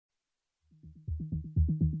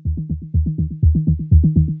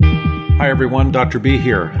Hi everyone, Dr. B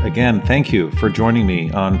here. Again, thank you for joining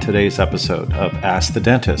me on today's episode of Ask the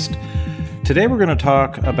Dentist. Today we're going to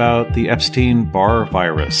talk about the Epstein-Barr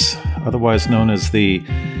virus, otherwise known as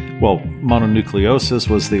mononucleosis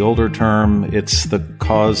was the older term. It's the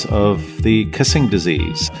cause of the kissing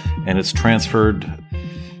disease, and it's transferred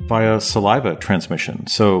via saliva transmission.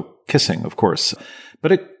 So kissing, of course.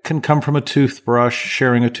 But it can come from a toothbrush,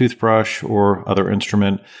 sharing a toothbrush or other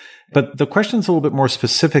instrument. But the question's a little bit more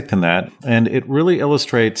specific than that, and it really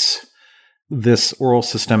illustrates this oral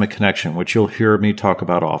systemic connection, which you'll hear me talk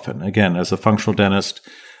about often. Again, as a functional dentist,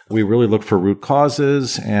 we really look for root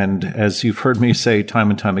causes, and as you've heard me say time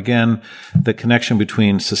and time again, the connection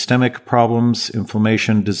between systemic problems,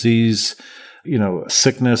 inflammation, disease,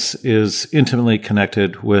 sickness is intimately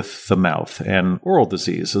connected with the mouth and oral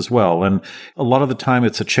disease as well. And a lot of the time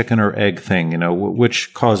it's a chicken or egg thing,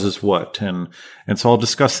 which causes what. And so I'll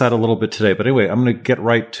discuss that a little bit today. But anyway, I'm going to get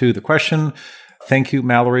right to the question. Thank you,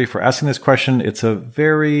 Mallory, for asking this question. It's a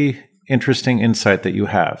very interesting insight that you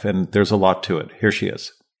have, and there's a lot to it. Here she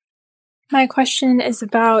is. My question is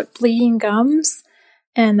about bleeding gums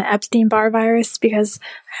and the Epstein-Barr virus, because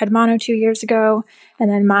I had mono 2 years ago,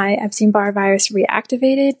 and then my Epstein-Barr virus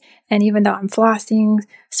reactivated. And even though I'm flossing,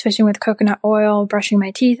 switching with coconut oil, brushing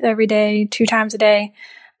my teeth every day, 2 times a day,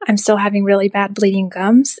 I'm still having really bad bleeding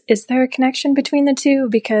gums. Is there a connection between the two?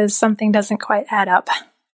 Because something doesn't quite add up.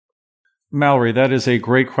 Mallory, that is a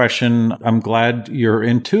great question. I'm glad you're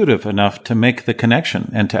intuitive enough to make the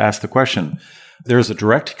connection and to ask the question. There's a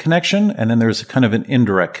direct connection, and then there's kind of an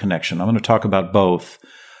indirect connection. I'm going to talk about both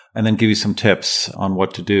and then give you some tips on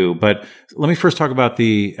what to do. But let me first talk about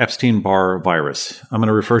the Epstein-Barr virus. I'm going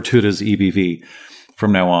to refer to it as EBV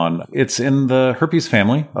from now on. It's in the herpes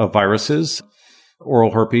family of viruses, oral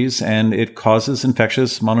herpes, and it causes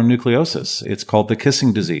infectious mononucleosis. It's called the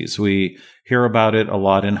kissing disease. We hear about it a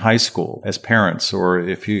lot in high school as parents, or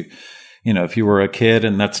if you were a kid,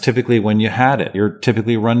 and that's typically when you had it. You're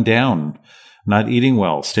typically run down, not eating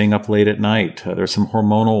well, staying up late at night. There's some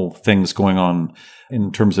hormonal things going on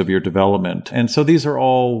in terms of your development. And so these are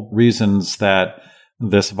all reasons that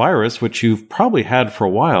this virus, which you've probably had for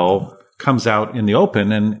a while, comes out in the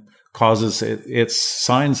open and causes its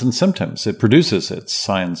signs and symptoms. It produces its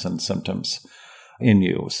signs and symptoms in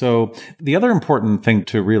you. So the other important thing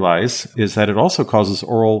to realize is that it also causes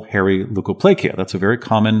oral hairy leukoplakia. That's a very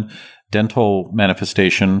common dental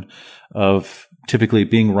manifestation of typically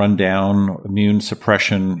being run down, immune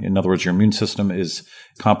suppression. In other words, your immune system is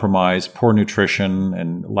compromised, poor nutrition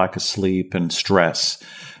and lack of sleep and stress.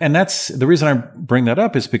 And that's the reason I bring that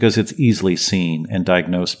up, is because it's easily seen and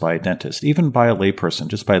diagnosed by a dentist, even by a layperson.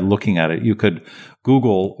 Just by looking at it, you could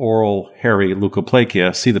Google oral hairy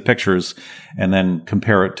leukoplakia, see the pictures, and then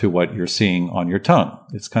compare it to what you're seeing on your tongue.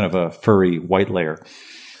 It's kind of a furry white layer.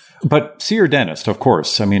 But see your dentist, of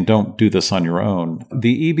course. Don't do this on your own.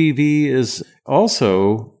 The EBV is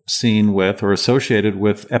also seen with or associated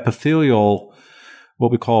with epithelial,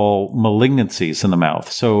 what we call malignancies in the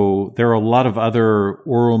mouth. So there are a lot of other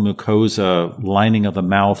oral mucosa, lining of the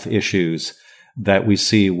mouth issues that we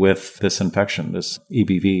see with this infection, this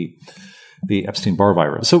EBV, the Epstein-Barr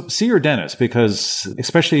virus. So see your dentist, because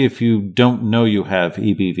especially if you don't know you have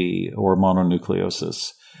EBV or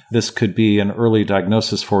mononucleosis, this could be an early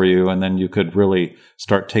diagnosis for you, and then you could really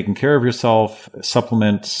start taking care of yourself,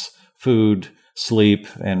 supplements, food, sleep,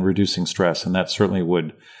 and reducing stress. And that certainly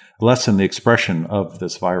would lessen the expression of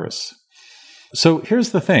this virus. So here's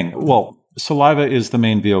the thing. Well, saliva is the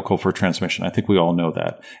main vehicle for transmission. I think we all know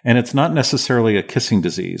that. And it's not necessarily a kissing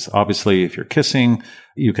disease. Obviously, if you're kissing,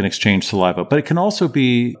 you can exchange saliva. But it can also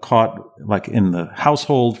be caught, like in the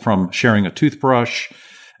household, from sharing a toothbrush.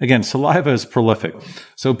 Again, saliva is prolific,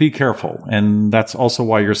 so be careful. And that's also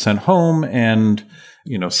why you're sent home and,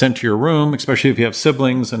 sent to your room, especially if you have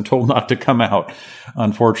siblings, and told not to come out,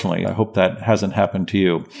 unfortunately. I hope that hasn't happened to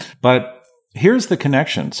you. But here's the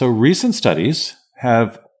connection. So recent studies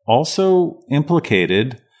have also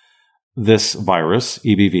implicated this virus,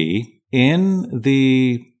 EBV, in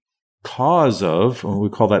the cause of, we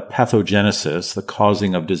call that pathogenesis, the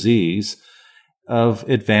causing of disease, of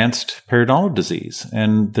advanced periodontal disease.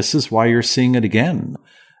 And this is why you're seeing it again.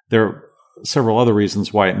 There are several other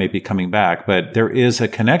reasons why it may be coming back, but there is a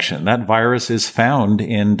connection. That virus is found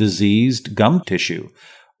in diseased gum tissue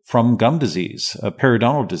from gum disease,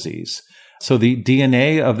 periodontal disease. So the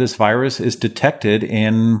DNA of this virus is detected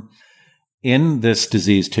in this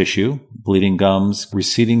diseased tissue, bleeding gums,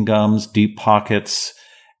 receding gums, deep pockets,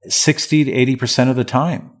 60 to 80% of the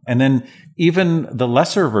time. And then even the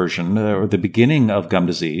lesser version, or the beginning of gum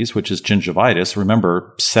disease, which is gingivitis,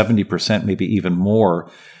 remember 70%, maybe even more,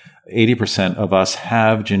 80% of us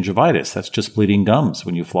have gingivitis. That's just bleeding gums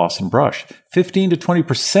when you floss and brush. 15 to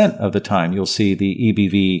 20% of the time, you'll see the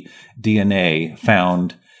EBV DNA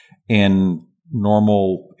found in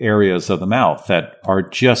normal areas of the mouth that are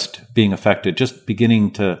just being affected, just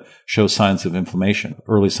beginning to show signs of inflammation,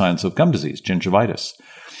 early signs of gum disease, gingivitis.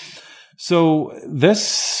 So this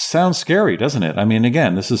sounds scary, doesn't it? I mean,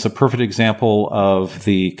 again, this is a perfect example of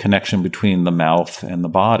the connection between the mouth and the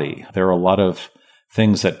body. There are a lot of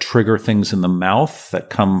things that trigger things in the mouth that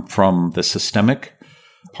come from the systemic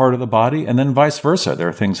part of the body, and then vice versa. There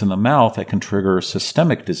are things in the mouth that can trigger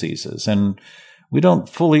systemic diseases. And we don't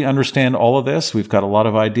fully understand all of this. We've got a lot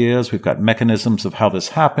of ideas. We've got mechanisms of how this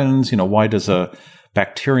happens. Why does a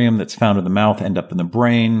bacterium that's found in the mouth end up in the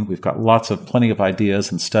brain? We've got plenty of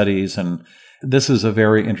ideas and studies. And this is a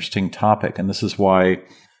very interesting topic. And this is why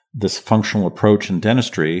this functional approach in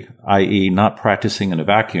dentistry, i.e. not practicing in a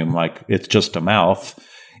vacuum like it's just a mouth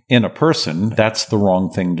in a person, that's the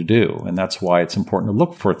wrong thing to do. And that's why it's important to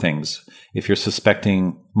look for things. If you're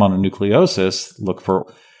suspecting mononucleosis, look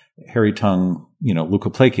for hairy tongue,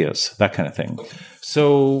 leukoplakias, that kind of thing.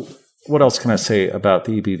 So what else can I say about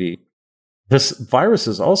the EBV? This virus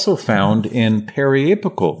is also found in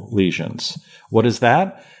periapical lesions. What is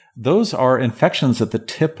that? Those are infections at the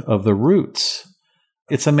tip of the roots.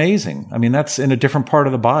 It's amazing. I mean, that's in a different part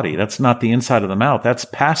of the body. That's not the inside of the mouth. That's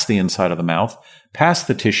past the inside of the mouth, past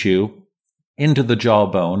the tissue, into the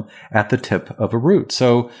jawbone at the tip of a root.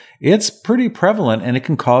 So it's pretty prevalent, and it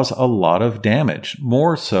can cause a lot of damage,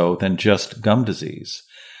 more so than just gum disease.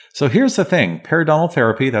 So here's the thing. Periodontal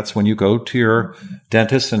therapy, that's when you go to your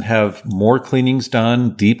dentist and have more cleanings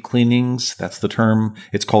done, deep cleanings. That's the term.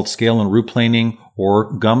 It's called scale and root planing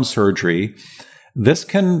or gum surgery. This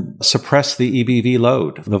can suppress the EBV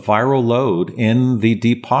load, the viral load in the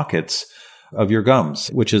deep pockets of your gums,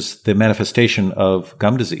 which is the manifestation of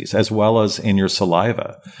gum disease, as well as in your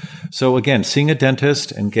saliva. So again, seeing a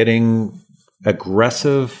dentist and getting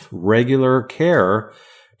aggressive, regular care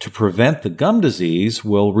to prevent the gum disease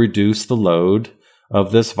will reduce the load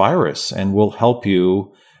of this virus and will help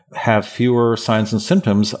you have fewer signs and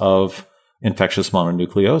symptoms of infectious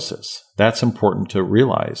mononucleosis. That's important to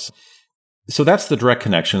realize. So that's the direct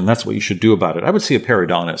connection, and that's what you should do about it. I would see a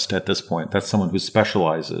periodontist at this point. That's someone who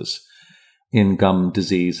specializes in gum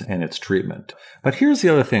disease and its treatment. But here's the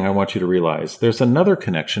other thing I want you to realize. There's another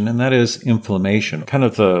connection, and that is inflammation, kind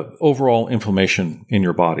of the overall inflammation in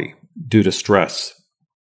your body due to stress,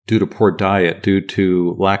 due to poor diet, due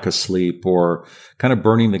to lack of sleep, or kind of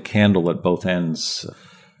burning the candle at both ends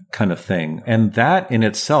kind of thing. And that in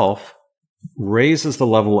itself raises the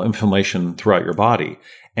level of inflammation throughout your body.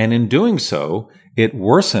 And in doing so, it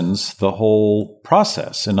worsens the whole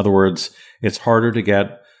process. In other words, it's harder to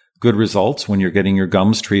get good results when you're getting your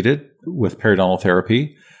gums treated with periodontal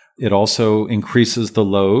therapy. It also increases the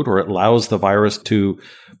load, or it allows the virus to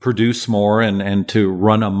produce more and to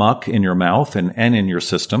run amok in your mouth and in your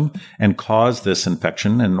system and cause this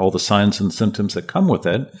infection and all the signs and symptoms that come with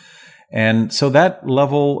it. And so that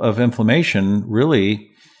level of inflammation really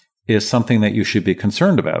is something that you should be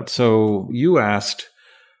concerned about. So you asked,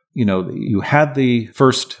 you had the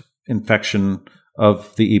first infection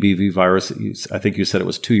of the EBV virus. I think you said it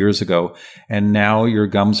was 2 years ago, and now your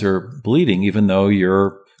gums are bleeding, even though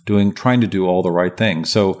you're trying to do all the right things.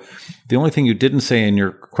 So the only thing you didn't say in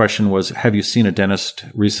your question was, have you seen a dentist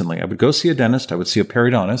recently? I would go see a dentist. I would see a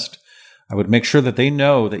periodontist. I would make sure that they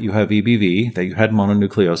know that you have EBV, that you had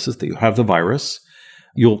mononucleosis, that you have the virus.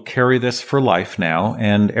 You'll carry this for life now,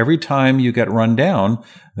 and every time you get run down,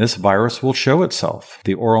 this virus will show itself.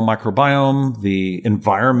 The oral microbiome, the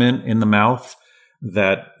environment in the mouth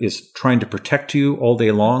that is trying to protect you all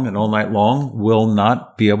day long and all night long will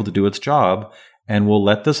not be able to do its job, and will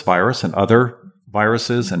let this virus and other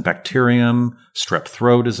viruses and bacterium, strep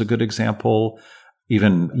throat is a good example,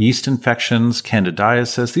 even yeast infections,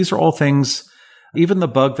 candidiasis. These are all things. Even the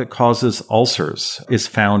bug that causes ulcers is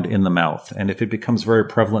found in the mouth. And if it becomes very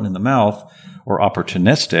prevalent in the mouth or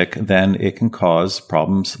opportunistic, then it can cause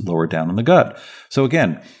problems lower down in the gut. So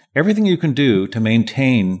again, everything you can do to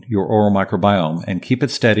maintain your oral microbiome and keep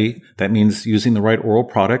it steady, that means using the right oral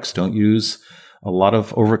products. Don't use a lot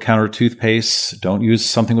of over-the-counter toothpaste. Don't use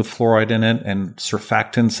something with fluoride in it and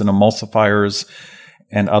surfactants and emulsifiers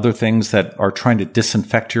and other things that are trying to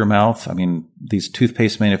disinfect your mouth. I mean, these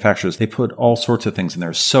toothpaste manufacturers, they put all sorts of things in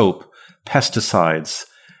there, soap, pesticides,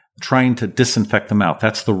 trying to disinfect the mouth.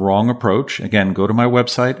 That's the wrong approach. Again, go to my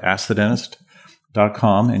website,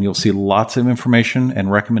 askthedentist.com, and you'll see lots of information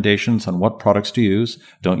and recommendations on what products to use.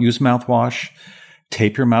 Don't use mouthwash.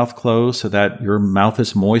 Tape your mouth closed so that your mouth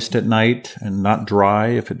is moist at night and not dry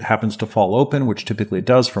if it happens to fall open, which typically it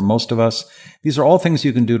does for most of us. These are all things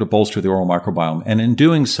you can do to bolster the oral microbiome. And in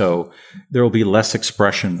doing so, there will be less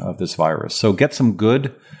expression of this virus. So get some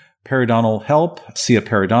good periodontal help, see a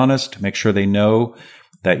periodontist, make sure they know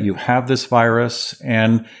that you have this virus.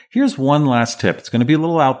 And here's one last tip. It's going to be a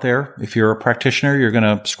little out there. If you're a practitioner, you're going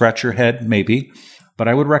to scratch your head, maybe, but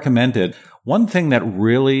I would recommend it. One thing that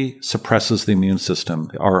really suppresses the immune system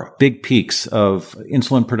are big peaks of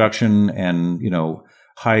insulin production and,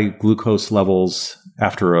 high glucose levels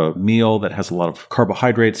after a meal that has a lot of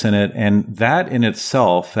carbohydrates in it. And that in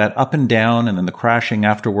itself, that up and down and then the crashing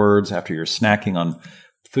afterwards, after you're snacking on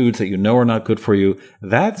foods that you know are not good for you,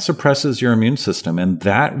 that suppresses your immune system and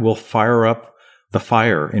that will fire up the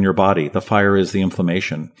fire in your body. The fire is the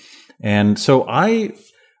inflammation. And so I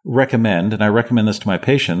recommend, and I recommend this to my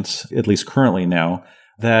patients, at least currently now,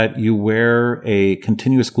 that you wear a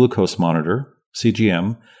continuous glucose monitor,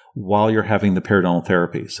 CGM, while you're having the periodontal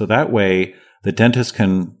therapy. So that way the dentist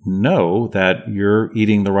can know that you're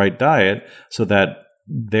eating the right diet so that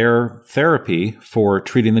their therapy for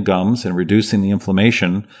treating the gums and reducing the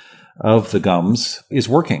inflammation of the gums is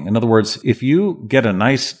working. In other words, if you get a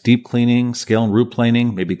nice deep cleaning, scale and root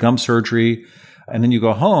planing, maybe gum surgery, and then you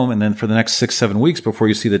go home and then for the next 6-7 weeks before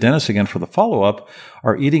you see the dentist again for the follow-up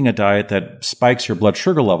are eating a diet that spikes your blood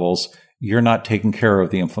sugar levels, you're not taking care of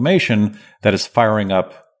the inflammation that is firing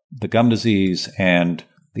up the gum disease and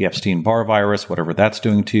the Epstein-Barr virus, whatever that's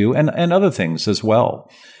doing to you, and other things as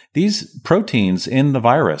well. These proteins in the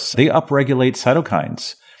virus, they upregulate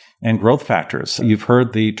cytokines and growth factors. You've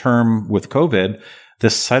heard the term with COVID,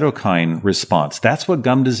 this cytokine response. That's what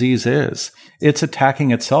gum disease is. It's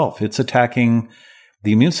attacking itself. It's attacking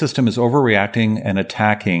the immune system is overreacting and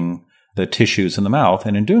attacking the tissues in the mouth.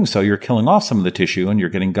 And in doing so, you're killing off some of the tissue and you're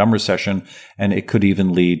getting gum recession, and it could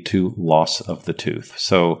even lead to loss of the tooth.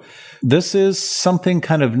 So this is something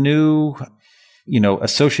kind of new,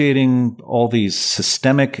 associating all these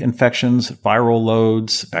systemic infections, viral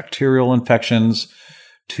loads, bacterial infections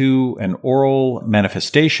to an oral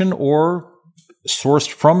manifestation or sourced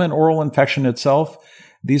from an oral infection itself.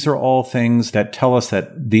 These are all things that tell us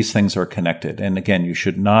that these things are connected. And again, you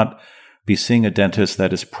should not be seeing a dentist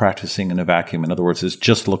that is practicing in a vacuum. In other words, is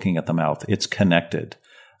just looking at the mouth. It's connected.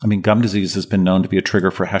 Gum disease has been known to be a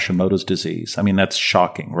trigger for Hashimoto's disease. That's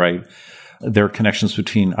shocking, right? There are connections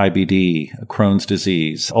between IBD, Crohn's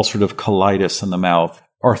disease, ulcerative colitis in the mouth,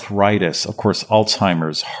 arthritis, of course,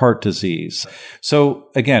 Alzheimer's, heart disease. So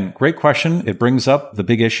again, great question. It brings up the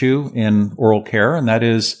big issue in oral care, and that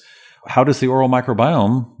is, how does the oral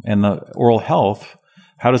microbiome and the oral health,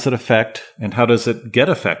 how does it affect and how does it get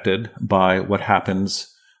affected by what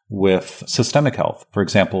happens with systemic health? For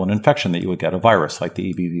example, an infection that you would get, a virus like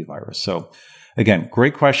the EBV virus. So again,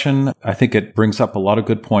 great question. I think it brings up a lot of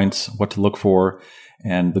good points, what to look for.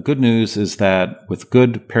 And the good news is that with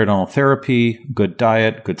good periodontal therapy, good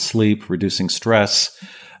diet, good sleep, reducing stress,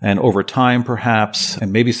 and over time perhaps,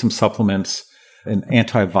 and maybe some supplements, an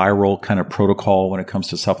antiviral kind of protocol when it comes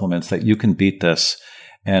to supplements, that you can beat this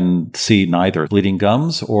and see neither bleeding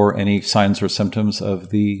gums or any signs or symptoms of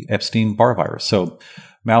the Epstein-Barr virus. So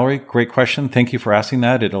Mallory, great question. Thank you for asking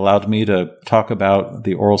that. It allowed me to talk about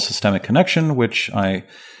the oral systemic connection, which I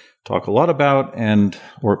talk a lot about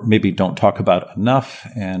or maybe don't talk about enough.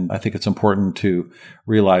 And I think it's important to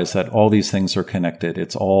realize that all these things are connected.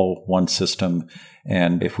 It's all one system.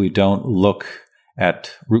 And if we don't look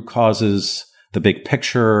at root causes, the big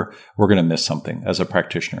picture, we're going to miss something as a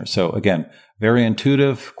practitioner. So again, very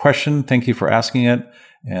intuitive question. Thank you for asking it.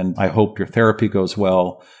 And I hope your therapy goes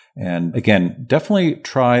well. And again, definitely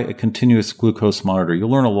try a continuous glucose monitor.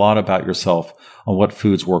 You'll learn a lot about yourself on what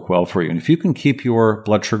foods work well for you. And if you can keep your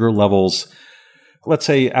blood sugar levels, let's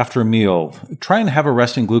say after a meal, try and have a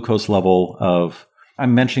resting glucose level of,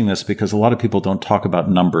 I'm mentioning this because a lot of people don't talk about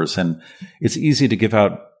numbers, and it's easy to give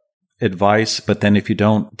out advice, but then if you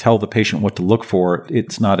don't tell the patient what to look for,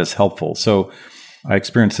 it's not as helpful. So I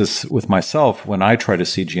experienced this with myself when I tried a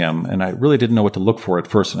CGM, and I really didn't know what to look for at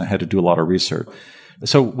first, and I had to do a lot of research.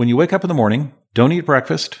 So when you wake up in the morning, don't eat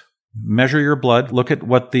breakfast, measure your blood, look at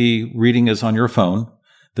what the reading is on your phone.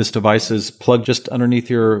 This device is plugged just underneath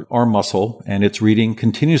your arm muscle, and it's reading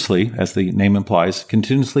continuously, as the name implies,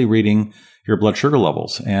 continuously reading your blood sugar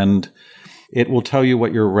levels. And it will tell you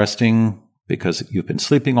what you're resting, because you've been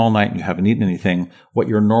sleeping all night and you haven't eaten anything, what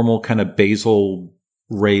your normal kind of basal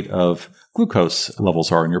rate of glucose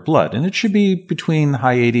levels are in your blood. And it should be between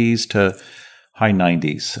high 80s to high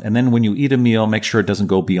 90s. And then when you eat a meal, make sure it doesn't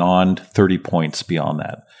go beyond 30 points beyond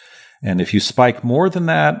that. And if you spike more than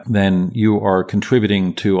that, then you are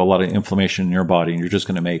contributing to a lot of inflammation in your body, and you're just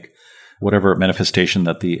going to make whatever manifestation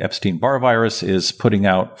that the Epstein-Barr virus is putting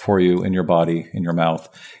out for you in your body, in your mouth,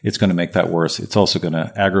 it's going to make that worse. It's also going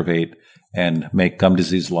to aggravate and make gum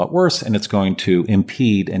disease a lot worse, and it's going to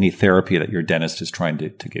impede any therapy that your dentist is trying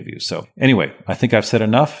to give you. So anyway, I think I've said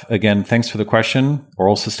enough. Again, thanks for the question.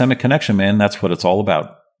 Oral systemic connection, man, that's what it's all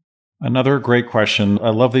about. Another great question. I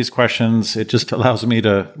love these questions. It just allows me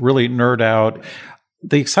to really nerd out.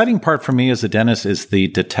 The exciting part for me as a dentist is the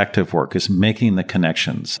detective work, is making the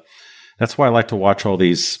connections. That's why I like to watch all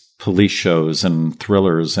these police shows and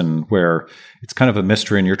thrillers, and where it's kind of a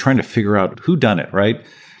mystery and you're trying to figure out who done it, right?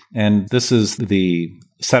 And this is the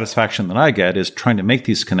satisfaction that I get, is trying to make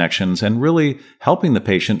these connections and really helping the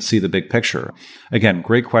patient see the big picture. Again,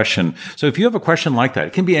 great question. So if you have a question like that,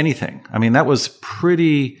 it can be anything. I mean, that was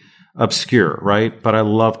pretty obscure, right? But I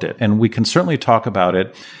loved it. And we can certainly talk about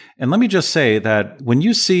it. And let me just say that when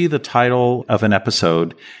you see the title of an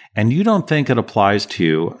episode and you don't think it applies to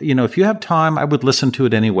you, if you have time, I would listen to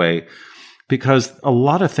it anyway, because a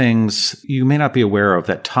lot of things you may not be aware of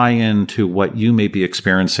that tie into what you may be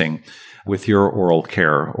experiencing with your oral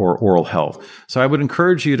care or oral health. So I would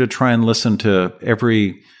encourage you to try and listen to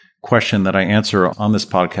every question that I answer on this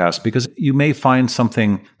podcast, because you may find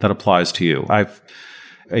something that applies to you.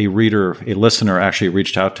 A listener actually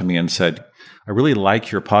reached out to me and said, I really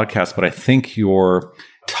like your podcast, but I think your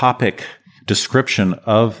topic description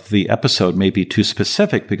of the episode may be too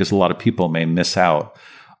specific, because a lot of people may miss out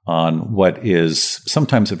on what is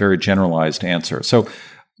sometimes a very generalized answer. So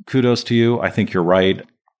kudos to you. I think you're right.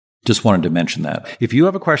 Just wanted to mention that. If you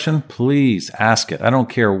have a question, please ask it. I don't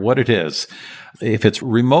care what it is. If it's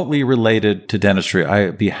remotely related to dentistry,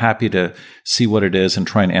 I'd be happy to see what it is and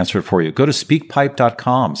try and answer it for you. Go to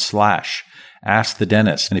speakpipe.com/ask the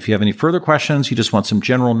dentist. And if you have any further questions, you just want some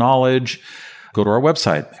general knowledge, go to our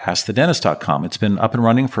website, askthedentist.com. It's been up and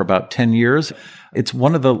running for about 10 years. It's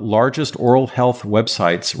one of the largest oral health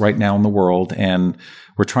websites right now in the world, and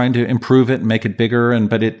we're trying to improve it and make it bigger,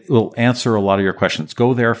 but it will answer a lot of your questions.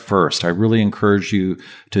 Go there first. I really encourage you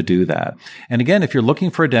to do that. And again, if you're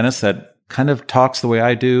looking for a dentist that kind of talks the way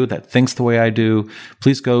I do, that thinks the way I do,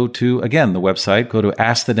 please go to, again, the website, go to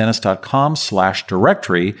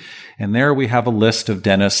askthedentist.com/directory. And there we have a list of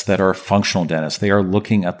dentists that are functional dentists. They are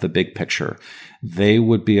looking at the big picture. They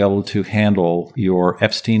would be able to handle your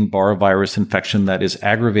Epstein-Barr virus infection that is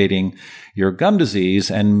aggravating your gum disease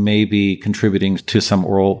and maybe contributing to some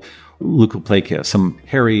oral leukoplakia, some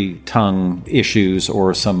hairy tongue issues,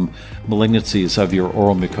 or some malignancies of your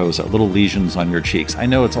oral mucosa, little lesions on your cheeks. I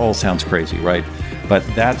know it all sounds crazy, right? But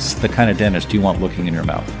that's the kind of dentist you want looking in your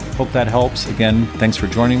mouth. Hope that helps. Again, thanks for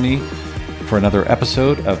joining me for another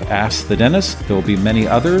episode of Ask the Dentist. There will be many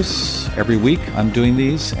others. Every week I'm doing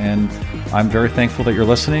these, and I'm very thankful that you're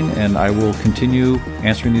listening, and I will continue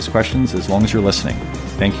answering these questions as long as you're listening.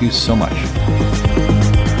 Thank you so much.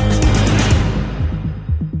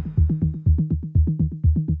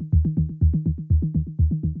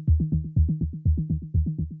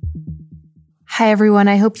 Hi, everyone.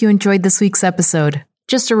 I hope you enjoyed this week's episode.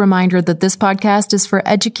 Just a reminder that this podcast is for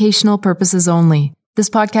educational purposes only. This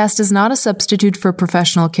podcast is not a substitute for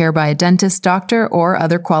professional care by a dentist, doctor, or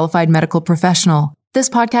other qualified medical professional. This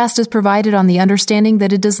podcast is provided on the understanding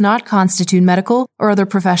that it does not constitute medical or other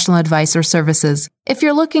professional advice or services. If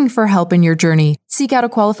you're looking for help in your journey, seek out a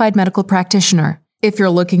qualified medical practitioner. If you're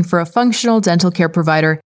looking for a functional dental care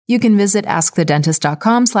provider, you can visit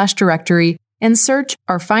askthedentist.com/directory and search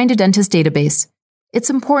or find a dentist database. It's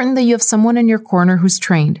important that you have someone in your corner who's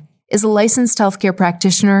trained, is a licensed healthcare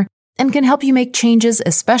practitioner, and can help you make changes,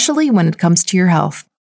 especially when it comes to your health.